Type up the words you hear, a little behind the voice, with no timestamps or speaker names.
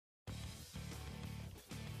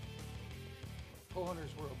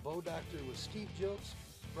bow-hunters, we're a bow doctor with Steve Gilkes,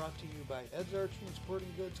 brought to you by Ed's Archery and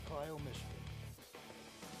Sporting Goods, Clio, Michigan.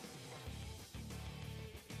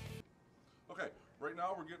 Okay, right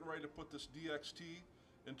now we're getting ready to put this DXT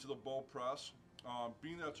into the bow press.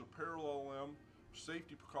 Being that it's a parallel limb,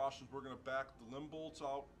 safety precautions, we're going to back the limb bolts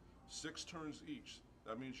out 6 turns each.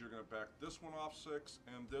 That means you're going to back this one off 6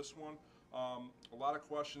 and this one. A lot of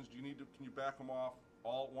questions, can you back them off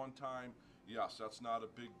all at one time? Yes, that's not a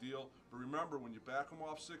big deal. But remember, when you back them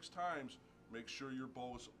off 6 times, make sure your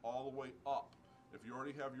bow is all the way up. If you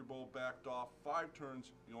already have your bow backed off 5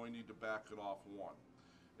 turns, you only need to back it off 1.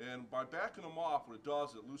 And by backing them off, what it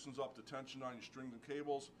does, it loosens up the tension on your strings and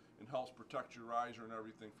cables and helps protect your riser and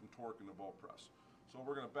everything from torquing the bow press. So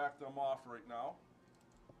we're going to back them off right now.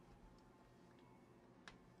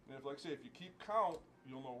 And if, like I say, if you keep count,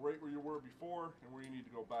 you'll know right where you were before and where you need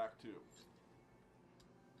to go back to.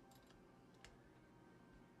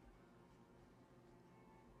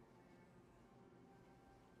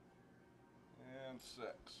 And 6. We're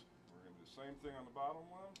going to do the same thing on the bottom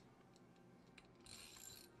one.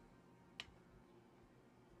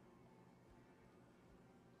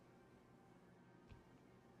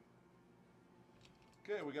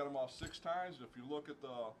 Okay, we got them off 6 times. If you look at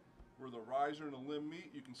where the riser and the limb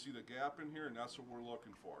meet, you can see the gap in here, and that's what we're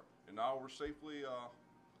looking for. And now we're safely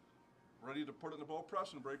ready to put it in the bow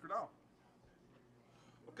press and break her down.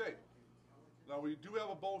 Okay, now we do have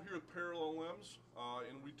a bow here with parallel limbs,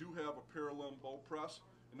 and we do have a parallel bow press.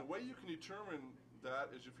 And the way you can determine that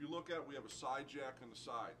is if you look at, we have a side jack on the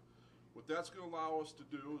side. What that's going to allow us to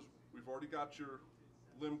do is we've already got your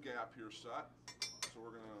limb gap here set, so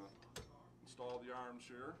we're going to install the arms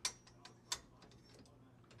here.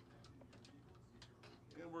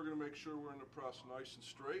 And we're going to make sure we're in the press nice and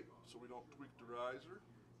straight so we don't tweak the riser.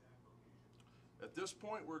 At this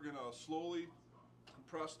point, we're going to slowly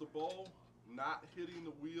compress the bow, not hitting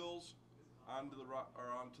the wheels onto the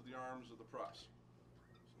arms of the press.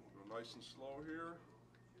 So we'll go nice and slow here.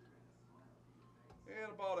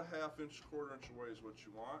 And about a 1/2 inch, 1/4 inch away is what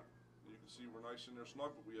you want. And you can see we're nice in there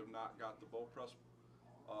snug, but we have not got the bow press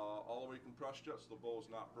all the way compressed yet, so the bow is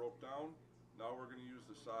not broke down. Now we're going to use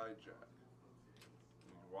the side jack.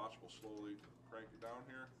 You can watch, we'll slowly crank it down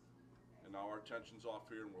here, and now our tension's off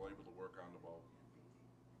here and we're able to work on the bow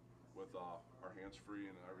with our hands free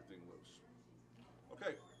and everything loose.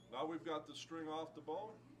 Okay, now we've got the string off the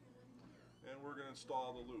bow, and we're going to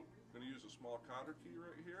install the loop. I'm going to use a small cotter key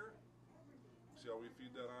right here. See how we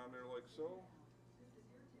feed that on there like so.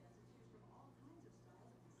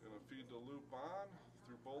 Going to feed the loop on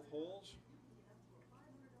through both holes.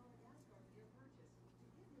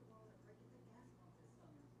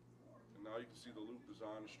 And now you can see the loop is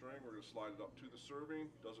on the string. We're going to slide it up to the serving.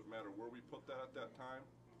 Doesn't matter where we put that at that time,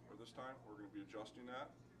 or this time. We're going to be adjusting that.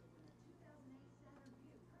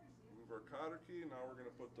 Move our cotter key. Now we're going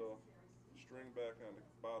to put the string back on the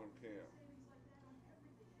bottom cam.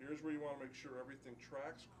 Here's where you want to make sure everything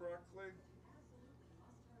tracks correctly.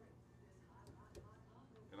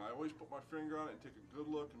 And I always put my finger on it and take a good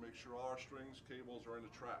look and make sure all our strings, cables are in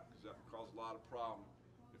the track, because that can cause a lot of problem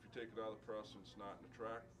if you take it out of the press and it's not in the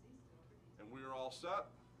track. And we are all set.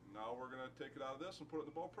 Now we're going to take it out of this and put it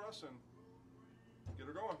in the bow press and get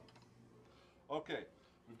her going. Okay,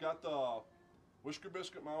 we've got the whisker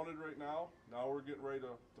biscuit mounted right now. Now we're getting ready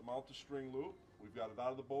to mount the string loop. We've got it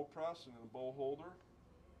out of the bow press and in the bow holder.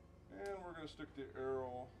 And we're going to stick the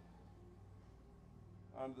arrow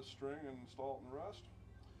onto the string and install it in the rest.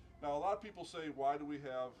 Now, a lot of people say, why do we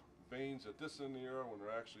have vanes at this end of the arrow when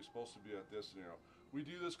they're actually supposed to be at this end of the arrow? We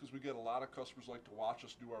do this because we get a lot of customers like to watch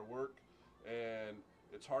us do our work, and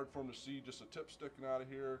it's hard for them to see just a tip sticking out of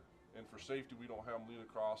here, and for safety we don't have them lean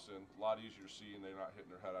across, and a lot easier to see, and they're not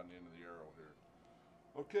hitting their head on the end of the arrow here.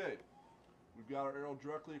 Okay, we've got our arrow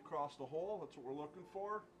directly across the hole. That's what we're looking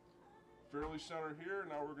for. Fairly centered here.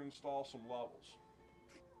 Now we're going to install some levels.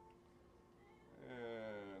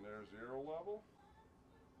 And there's the arrow level.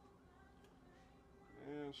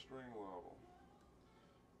 And string level.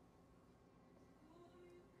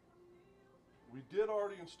 We did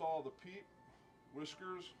already install the peep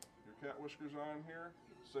whiskers, your cat whiskers on here.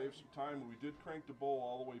 Save some time. We did crank the bow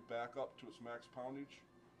all the way back up to its max poundage,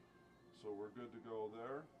 so we're good to go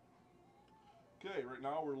there. Okay, right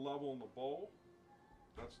now we're leveling the bow.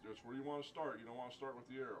 That's where you want to start. You don't want to start with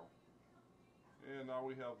the arrow. And now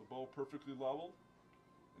we have the bow perfectly leveled,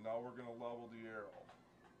 and now we're going to level the arrow.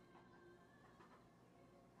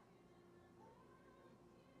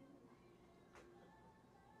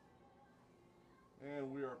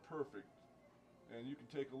 And we are perfect. And you can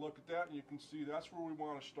take a look at that and you can see that's where we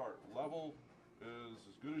want to start. Level is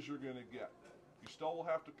as good as you're going to get. You still will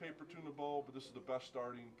have to paper tune the bow, but this is the best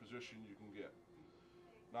starting position you can get.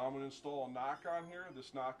 Now I'm going to install a knock on here.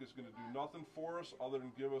 This knock is going to do nothing for us other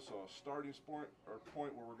than give us a starting point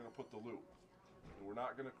where we're going to put the loop. And we're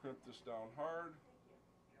not going to crimp this down hard.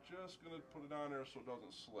 Just going to put it on there so it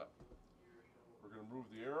doesn't slip. We're going to remove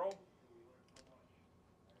the arrow.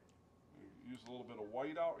 Use a little bit of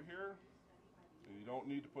white out here. And you don't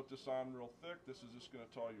need to put this on real thick. This is just going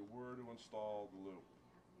to tell you where to install the loop.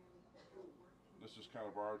 This is kind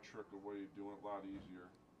of our trick, a way of doing it a lot easier.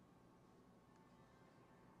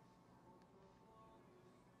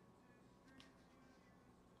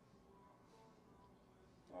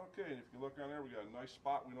 Okay, and if you look on there, we got a nice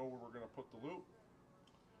spot. We know where we're going to put the loop.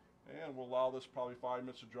 And we'll allow this probably 5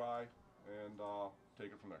 minutes to dry and take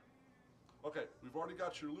it from there. Okay, we've already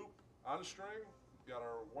got your loop on the string. We've got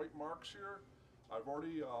our white marks here. I've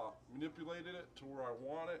already manipulated it to where I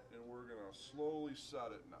want it, and we're going to slowly set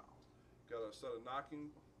it now. Got a set of knocking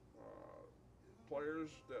pliers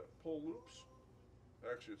that pull loops.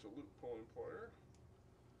 Actually, it's a loop pulling plier.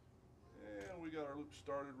 And we got our loop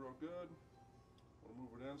started real good. We'll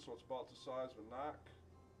move it in so it's about the size of a knock.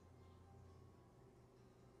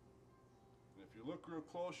 And if you look real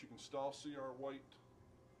close, you can still see our white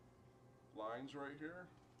lines right here.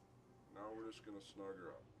 Now we're just going to snug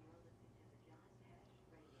her up.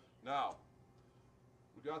 Now,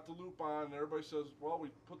 we got the loop on, and everybody says, well, we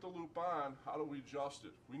put the loop on, how do we adjust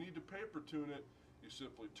it? If we need to paper tune it, you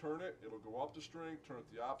simply turn it, it'll go up the string, turn it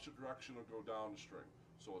the opposite direction, it'll go down the string.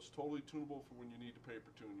 So it's totally tunable for when you need to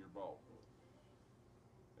paper tune your bow.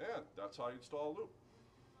 And that's how you install a loop.